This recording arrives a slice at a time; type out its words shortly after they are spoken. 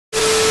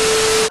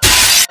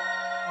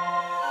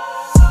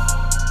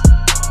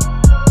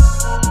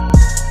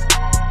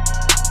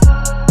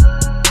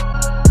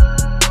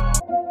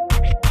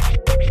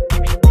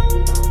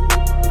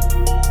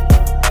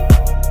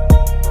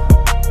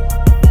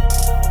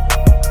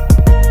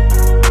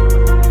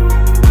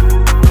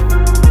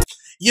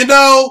You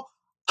know,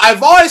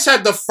 I've always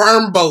had the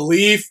firm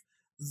belief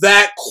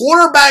that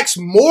quarterbacks,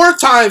 more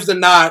times than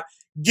not,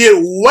 get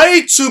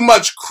way too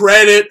much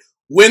credit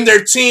when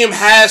their team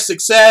has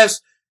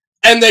success,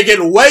 and they get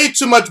way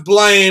too much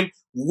blame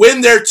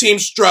when their team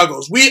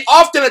struggles. We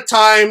often at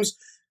times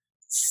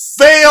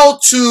fail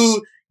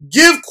to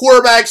give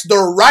quarterbacks the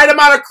right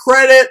amount of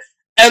credit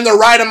and the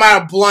right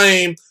amount of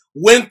blame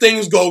when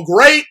things go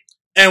great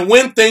and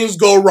when things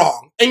go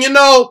wrong. And you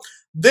know,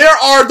 there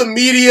are the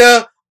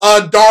media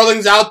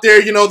darlings out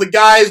there, you know, the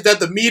guys that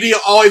the media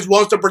always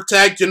wants to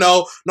protect, you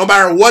know, no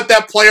matter what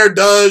that player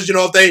does, you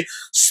know, if they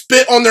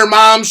spit on their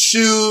mom's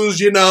shoes,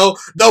 you know,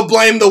 they'll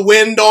blame the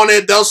wind on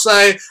it. They'll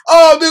say,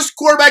 oh, this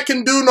quarterback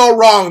can do no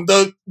wrong.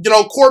 The, you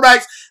know,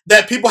 quarterbacks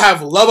that people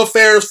have love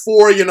affairs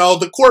for, you know,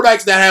 the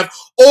quarterbacks that have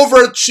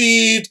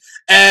overachieved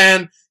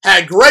and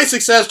had great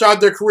success throughout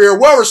their career,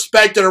 well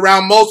respected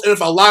around most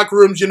NFL locker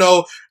rooms, you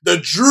know, the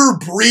Drew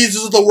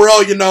Breeses of the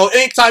world, you know,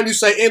 anytime you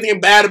say anything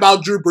bad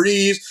about Drew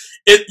Brees,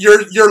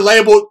 you're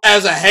labeled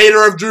as a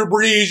hater of Drew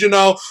Brees, you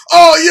know.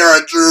 Oh,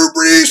 you're a Drew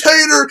Brees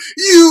hater.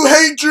 You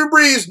hate Drew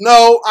Brees.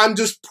 No, I'm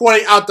just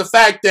pointing out the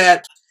fact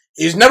that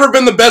he's never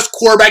been the best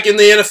quarterback in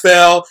the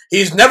NFL.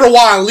 He's never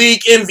won a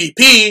league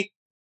MVP.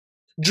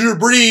 Drew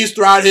Brees,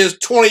 throughout his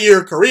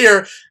 20-year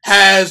career,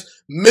 has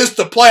missed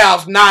the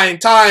playoffs 9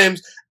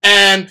 times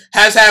and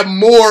has had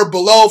more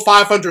below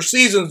 500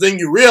 seasons than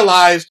you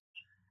realize.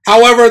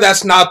 However,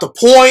 that's not the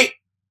point.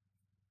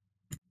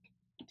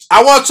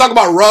 I want to talk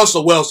about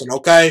Russell Wilson,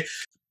 okay?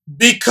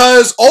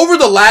 Because over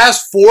the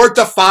last 4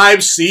 to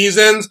 5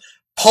 seasons,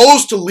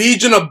 post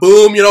Legion of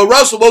Boom, you know,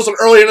 Russell Wilson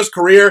early in his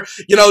career,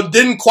 you know,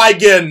 didn't quite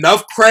get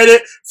enough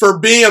credit for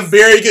being a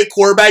very good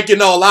quarterback. You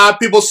know, a lot of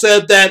people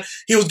said that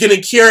he was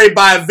getting carried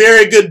by a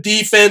very good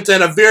defense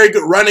and a very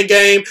good running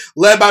game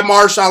led by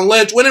Marshawn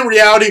Lynch, when in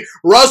reality,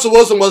 Russell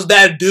Wilson was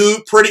that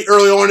dude pretty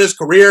early on in his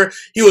career.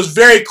 He was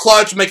very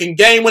clutch, making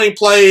game-winning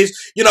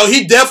plays. You know,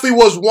 he definitely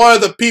was one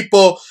of the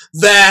people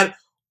that,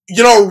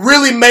 you know,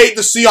 really made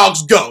the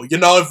Seahawks go. You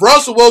know, if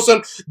Russell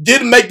Wilson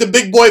didn't make the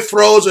big boy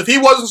throws, if he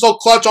wasn't so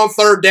clutch on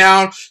third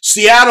down,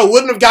 Seattle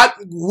would not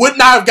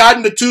have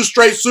gotten to 2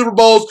 straight Super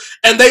Bowls,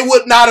 and they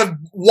would not have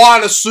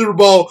won a Super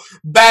Bowl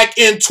back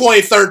in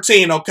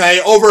 2013,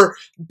 okay, over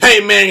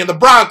Peyton Manning and the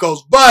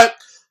Broncos. But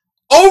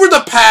over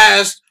the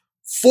past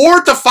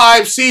 4 to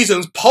 5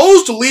 seasons,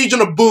 post Legion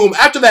of Boom,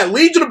 after that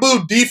Legion of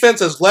Boom defense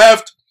has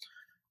left,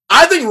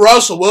 I think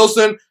Russell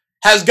Wilson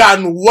has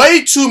gotten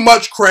way too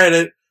much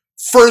credit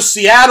for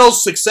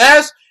Seattle's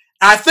success.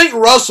 I think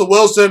Russell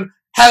Wilson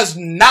has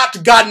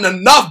not gotten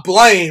enough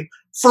blame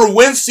for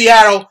when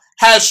Seattle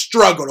has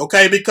struggled,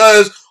 okay?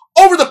 Because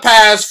over the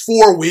past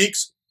 4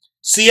 weeks,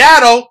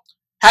 Seattle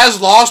has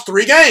lost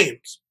 3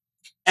 games.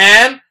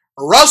 And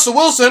Russell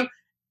Wilson,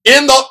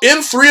 in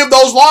 3 of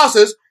those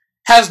losses,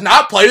 has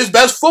not played his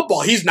best football.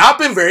 He's not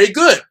been very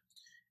good.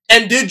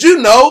 And did you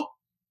know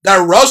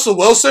that Russell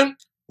Wilson,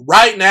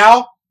 right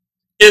now,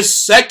 is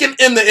second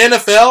in the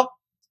NFL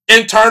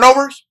in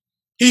turnovers?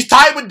 He's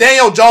tied with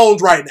Daniel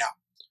Jones right now.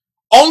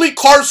 Only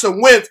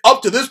Carson Wentz,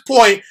 up to this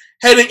point,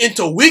 heading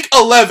into Week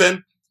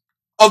 11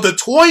 of the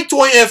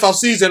 2020 NFL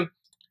season,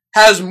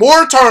 has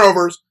more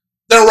turnovers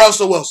than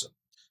Russell Wilson.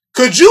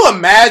 Could you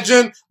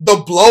imagine the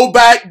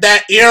blowback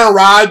that Aaron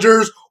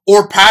Rodgers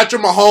or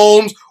Patrick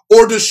Mahomes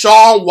or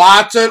Deshaun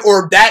Watson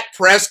or Dak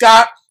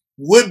Prescott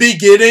would be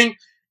getting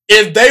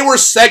if they were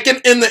second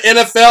in the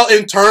NFL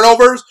in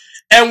turnovers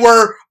and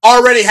were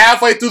already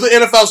halfway through the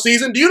NFL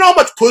season? Do you know how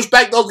much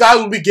pushback those guys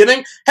would be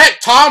getting? Heck,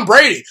 Tom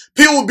Brady.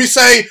 People would be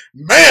saying,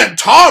 man,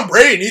 Tom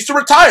Brady needs to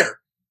retire.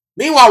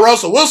 Meanwhile,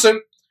 Russell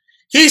Wilson,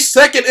 he's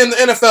second in the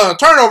NFL in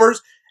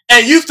turnovers,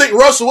 and you think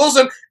Russell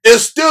Wilson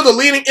is still the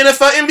leading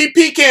NFL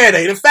MVP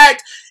candidate. In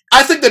fact,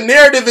 I think the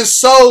narrative is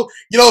so,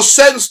 you know,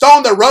 set in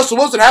stone that Russell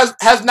Wilson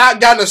has not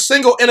gotten a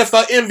single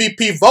NFL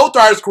MVP vote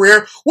throughout his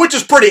career, which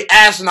is pretty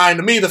asinine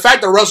to me. The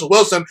fact that Russell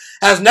Wilson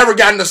has never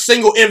gotten a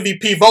single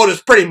MVP vote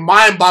is pretty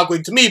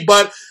mind-boggling to me.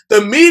 But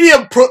the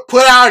media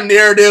put out a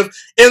narrative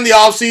in the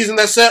offseason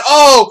that said,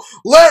 oh,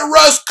 let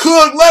Russ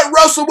cook, let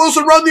Russell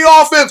Wilson run the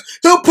offense.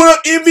 He'll put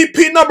up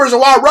MVP numbers. And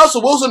while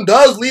Russell Wilson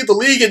does lead the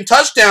league in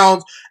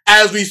touchdowns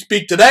as we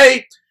speak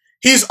today,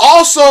 he's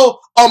also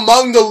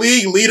among the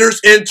league leaders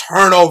in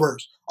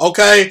turnovers,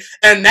 okay?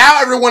 And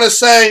now everyone is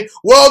saying,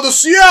 well, the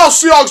Seattle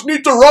Seahawks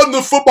need to run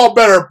the football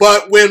better.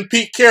 But when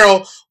Pete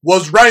Carroll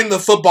was running the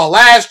football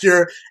last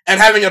year and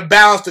having a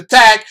balanced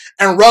attack,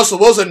 and Russell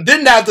Wilson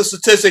didn't have the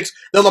statistics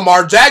that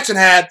Lamar Jackson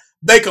had,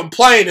 they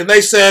complained and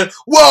they said,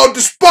 well,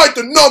 despite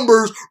the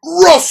numbers,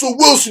 Russell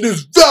Wilson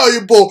is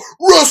valuable.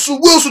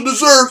 Russell Wilson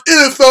deserves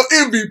NFL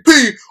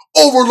MVP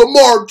over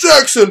Lamar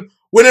Jackson.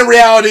 When in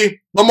reality,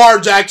 Lamar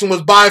Jackson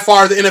was by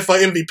far the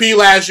NFL MVP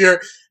last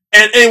year,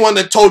 and anyone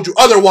that told you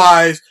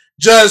otherwise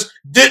just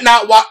did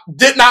not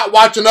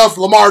watch enough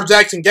Lamar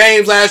Jackson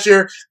games last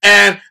year,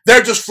 and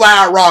they're just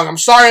flat out wrong. I'm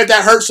sorry if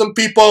that hurt some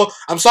people.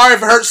 I'm sorry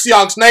if it hurt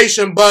Seahawks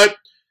Nation, but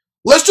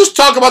let's just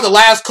talk about the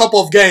last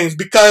couple of games,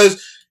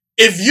 because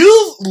if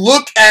you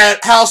look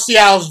at how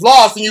Seattle's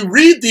lost and you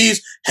read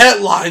these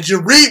headlines, you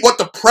read what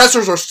the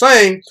pressers are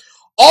saying,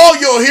 all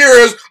you'll hear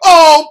is,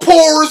 oh,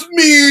 poor is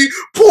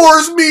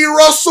me,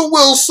 Russell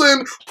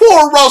Wilson,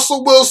 poor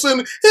Russell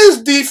Wilson,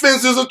 his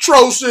defense is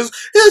atrocious,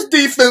 his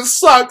defense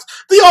sucks,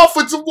 the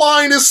offensive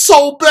line is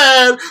so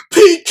bad,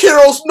 Pete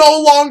Carroll's no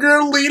longer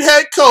a lead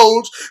head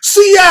coach,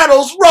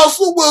 Seattle's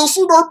Russell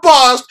Wilson or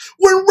bust,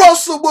 when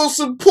Russell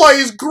Wilson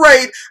plays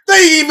great,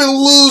 they even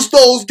lose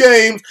those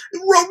games,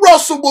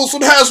 Russell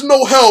Wilson has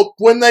no help,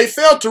 when they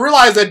fail to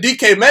realize that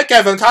DK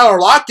Metcalf and Tyler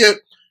Lockett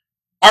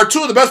are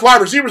two of the best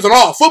wide receivers in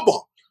all of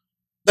football.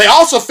 They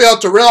also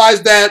failed to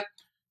realize that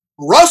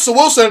Russell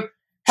Wilson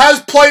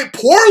has played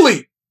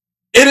poorly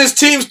in his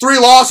team's 3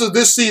 losses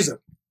this season.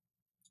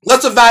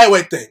 Let's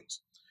evaluate things.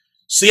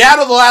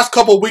 Seattle the last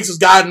couple of weeks has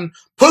gotten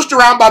pushed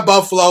around by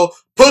Buffalo,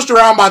 pushed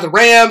around by the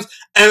Rams,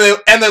 and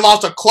they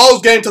lost a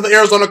close game to the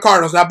Arizona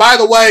Cardinals. Now, by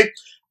the way,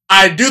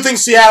 I do think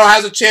Seattle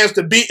has a chance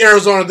to beat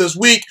Arizona this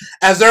week,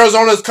 as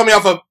Arizona is coming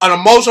off of an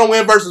emotional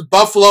win versus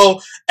Buffalo,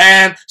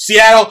 and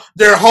Seattle,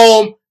 they're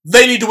home.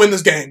 They need to win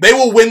this game. They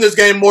will win this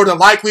game more than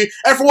likely.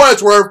 And for what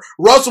it's worth,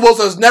 Russell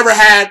Wilson has never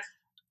had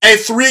a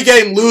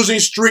 3-game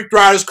losing streak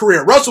throughout his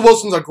career. Russell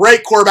Wilson's a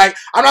great quarterback.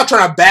 I'm not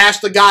trying to bash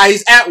the guy.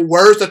 He's at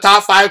worst a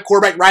top 5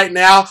 quarterback right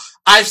now.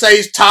 I say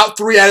he's top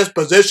 3 at his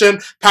position.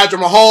 Patrick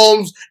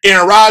Mahomes,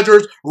 Aaron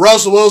Rodgers,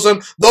 Russell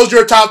Wilson. Those are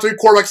your top 3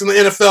 quarterbacks in the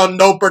NFL in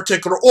no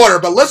particular order.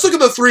 But let's look at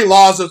the 3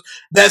 losses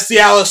that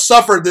Seattle has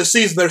suffered this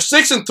season. They're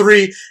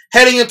 6-3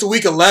 heading into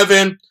week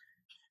 11.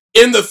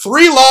 In the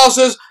 3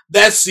 losses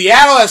that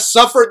Seattle has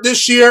suffered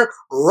this year,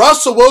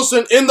 Russell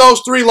Wilson in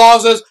those 3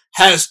 losses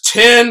has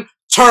 10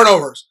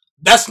 turnovers.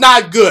 That's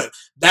not good.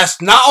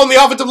 That's not on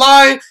the offensive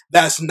line.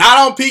 That's not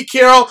on Pete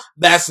Carroll.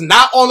 That's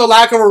not on the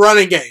lack of a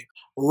running game.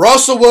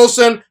 Russell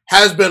Wilson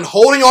has been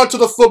holding on to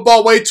the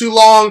football way too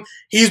long.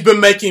 He's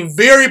been making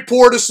very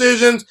poor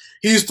decisions.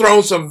 He's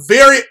thrown some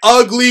very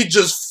ugly,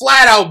 just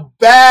flat out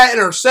bad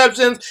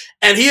interceptions,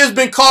 and he has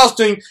been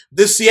costing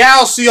the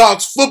Seattle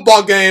Seahawks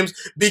football games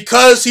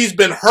because he's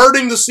been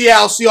hurting the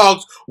Seattle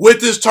Seahawks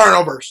with his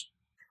turnovers.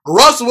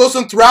 Russell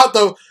Wilson throughout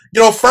the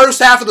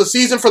first half of the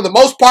season, for the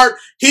most part,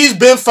 he's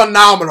been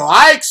phenomenal.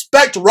 I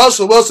expect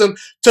Russell Wilson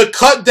to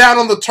cut down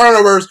on the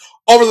turnovers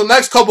over the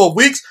next couple of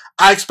weeks.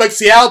 I expect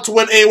Seattle to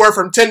win anywhere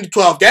from 10 to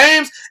 12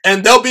 games,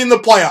 and they'll be in the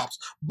playoffs.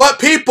 But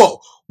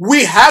people,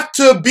 we have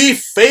to be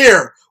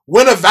fair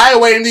when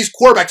evaluating these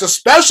quarterbacks,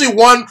 especially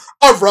one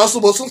of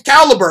Russell Wilson's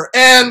caliber.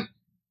 And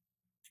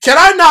can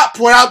I not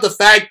point out the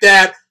fact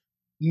that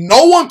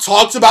no one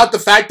talks about the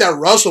fact that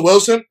Russell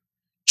Wilson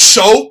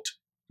choked,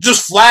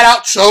 just flat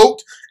out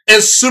choked,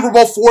 in Super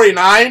Bowl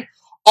 49?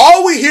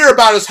 All we hear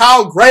about is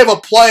how great of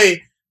a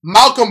play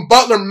Malcolm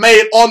Butler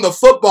made on the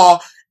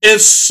football in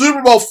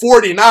Super Bowl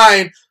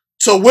 49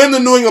 to win the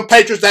New England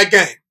Patriots that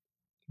game.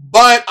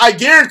 But I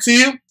guarantee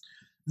you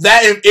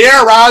that if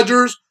Aaron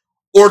Rodgers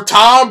or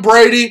Tom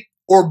Brady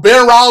or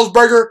Ben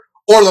Roethlisberger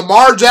or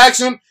Lamar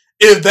Jackson,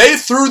 if they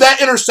threw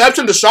that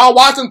interception to Deshaun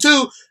Watson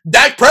too,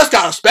 Dak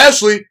Prescott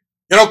especially,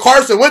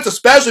 Carson Wentz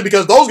especially,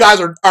 because those guys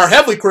are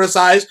heavily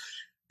criticized,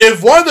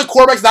 if one of the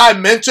quarterbacks that I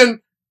mentioned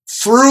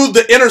threw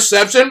the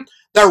interception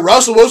that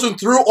Russell Wilson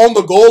threw on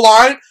the goal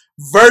line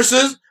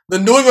versus the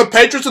New England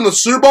Patriots in the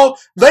Super Bowl,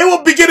 they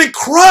will be getting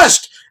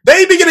crushed.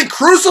 They'd be getting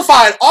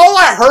crucified. All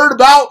I heard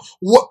about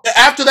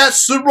after that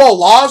Super Bowl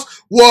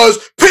loss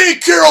was,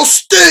 Pete Carroll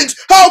stinks.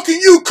 How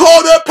can you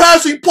call that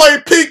passing play,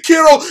 Pete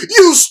Carroll?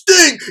 You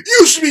stink.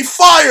 You should be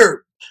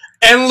fired.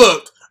 And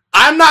look,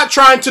 I'm not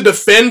trying to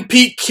defend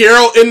Pete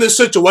Carroll in this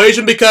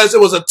situation because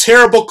it was a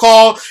terrible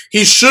call.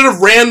 He should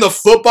have ran the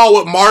football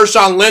with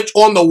Marshawn Lynch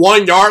on the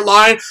 1-yard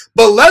line.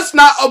 But let's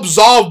not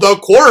absolve the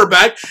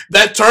quarterback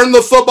that turned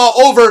the football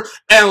over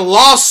and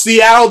lost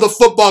Seattle the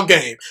football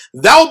game.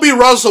 That would be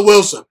Russell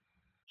Wilson.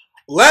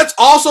 Let's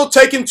also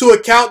take into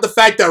account the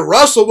fact that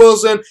Russell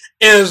Wilson,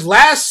 in his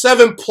last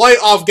 7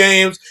 playoff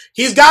games,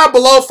 he's got a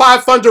below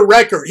 500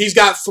 record. He's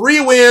got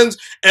 3 wins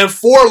and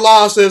 4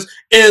 losses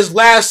in his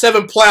last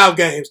 7 playoff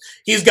games.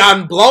 He's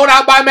gotten blown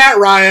out by Matt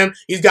Ryan.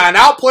 He's gotten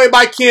outplayed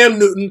by Cam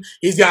Newton.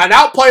 He's gotten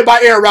outplayed by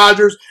Aaron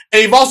Rodgers.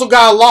 And you've also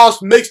got a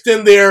loss mixed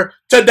in there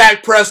to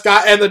Dak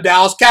Prescott and the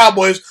Dallas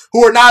Cowboys,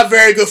 who are not a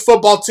very good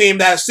football team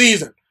that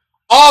season.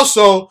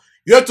 Also,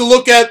 you have to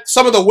look at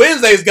some of the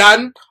wins that he's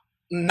gotten.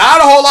 Not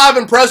a whole lot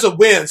of impressive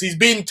wins. He's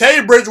beaten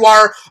Teddy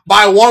Bridgewater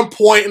by 1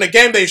 point in a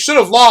game they should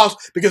have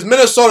lost because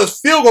Minnesota's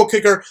field goal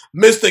kicker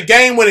missed the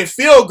game-winning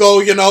field goal,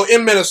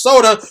 in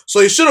Minnesota. So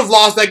he should have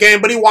lost that game,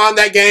 but he won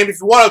that game. If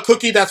you want a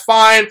cookie, that's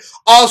fine.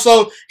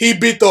 Also, he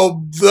beat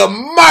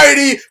the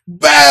mighty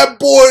bad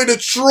boy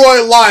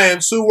Detroit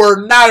Lions, who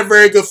were not a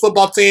very good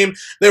football team.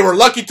 They were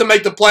lucky to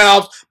make the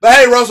playoffs. But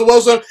hey, Russell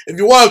Wilson, if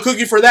you want a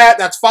cookie for that,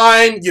 that's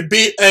fine. You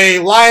beat a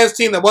Lions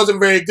team that wasn't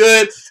very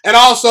good. And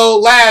also,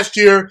 last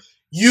year,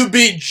 you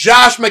beat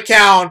Josh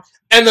McCown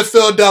and the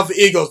Philadelphia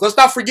Eagles. Let's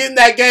not forget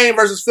that game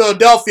versus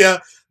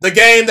Philadelphia, the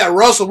game that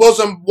Russell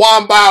Wilson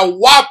won by a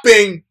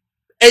whopping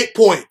 8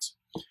 points.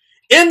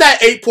 In that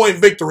 8-point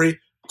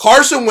victory,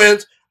 Carson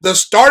Wentz the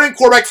starting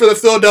quarterback for the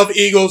Philadelphia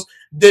Eagles,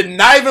 did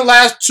not even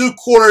last 2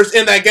 quarters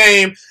in that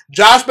game.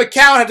 Josh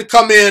McCown had to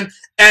come in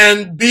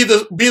and be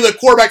the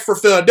quarterback for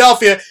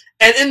Philadelphia.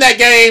 And in that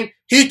game,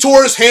 he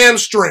tore his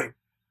hamstring.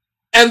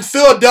 And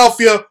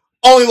Philadelphia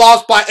only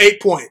lost by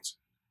 8 points.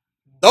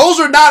 Those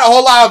are not a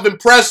whole lot of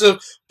impressive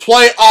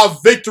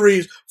playoff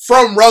victories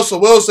from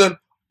Russell Wilson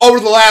over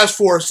the last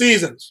 4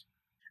 seasons.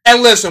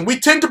 And listen, we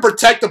tend to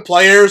protect the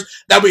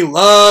players that we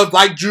love,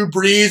 like Drew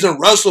Brees and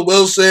Russell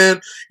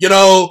Wilson,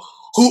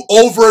 who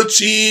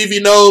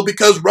overachieve,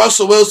 because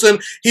Russell Wilson,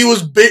 he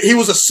was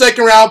a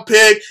 2nd-round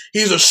pick.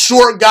 He's a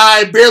short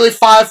guy, barely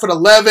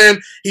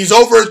 5'11". He's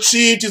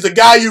overachieved. He's a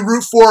guy you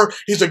root for.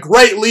 He's a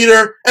great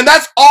leader. And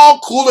that's all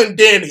cool and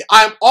dandy.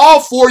 I'm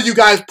all for you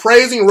guys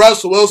praising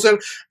Russell Wilson.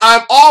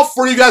 I'm all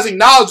for you guys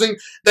acknowledging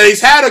that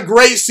he's had a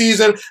great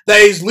season,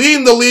 that he's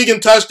leading the league in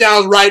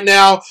touchdowns right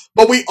now.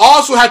 But we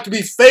also have to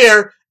be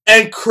fair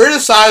and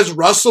criticize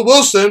Russell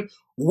Wilson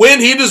when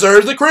he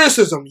deserves the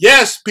criticism.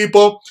 Yes,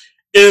 people.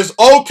 It is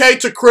okay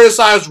to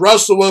criticize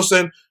Russell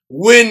Wilson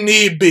when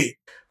need be.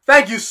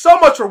 Thank you so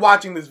much for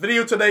watching this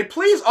video today.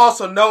 Please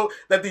also note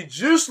that the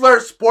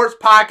juiciest Sports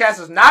Podcast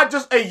is not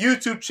just a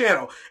YouTube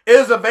channel. It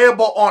is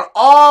available on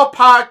all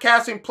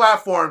podcasting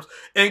platforms,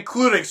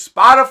 including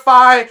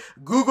Spotify,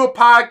 Google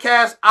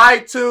Podcasts,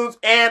 iTunes,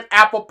 and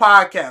Apple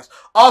Podcasts.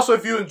 Also,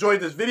 if you enjoyed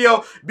this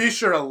video, be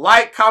sure to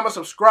like, comment,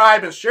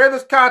 subscribe, and share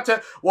this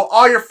content with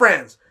all your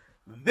friends.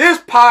 This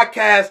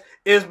podcast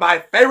is my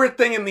favorite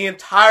thing in the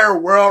entire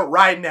world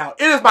right now.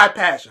 It is my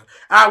passion.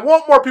 And I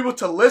want more people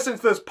to listen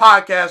to this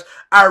podcast.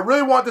 I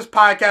really want this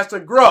podcast to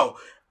grow.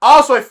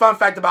 Also, a fun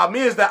fact about me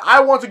is that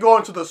I want to go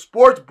into the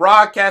sports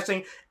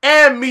broadcasting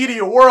and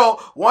media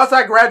world once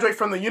I graduate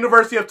from the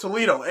University of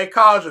Toledo, a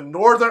college in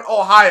Northern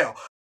Ohio.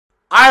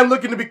 I am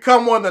looking to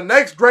become one of the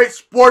next great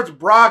sports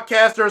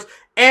broadcasters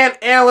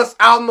and analysts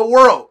out in the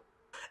world.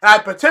 And I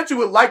potentially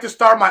would like to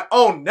start my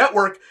own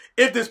network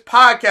if this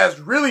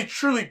podcast really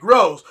truly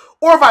grows.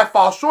 Or if I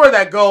fall short of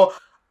that goal,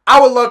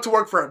 I would love to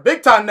work for a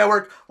big-time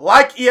network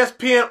like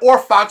ESPN or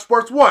Fox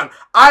Sports 1.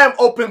 I am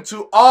open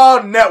to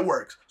all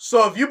networks.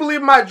 So if you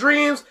believe in my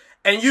dreams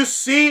and you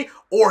see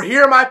or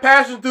hear my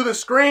passion through the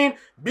screen,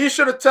 be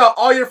sure to tell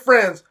all your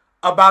friends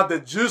about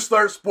the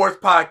juiciest Sports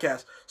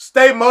Podcast.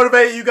 Stay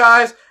motivated, you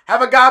guys.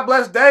 Have a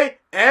God-blessed day,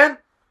 and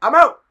I'm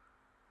out.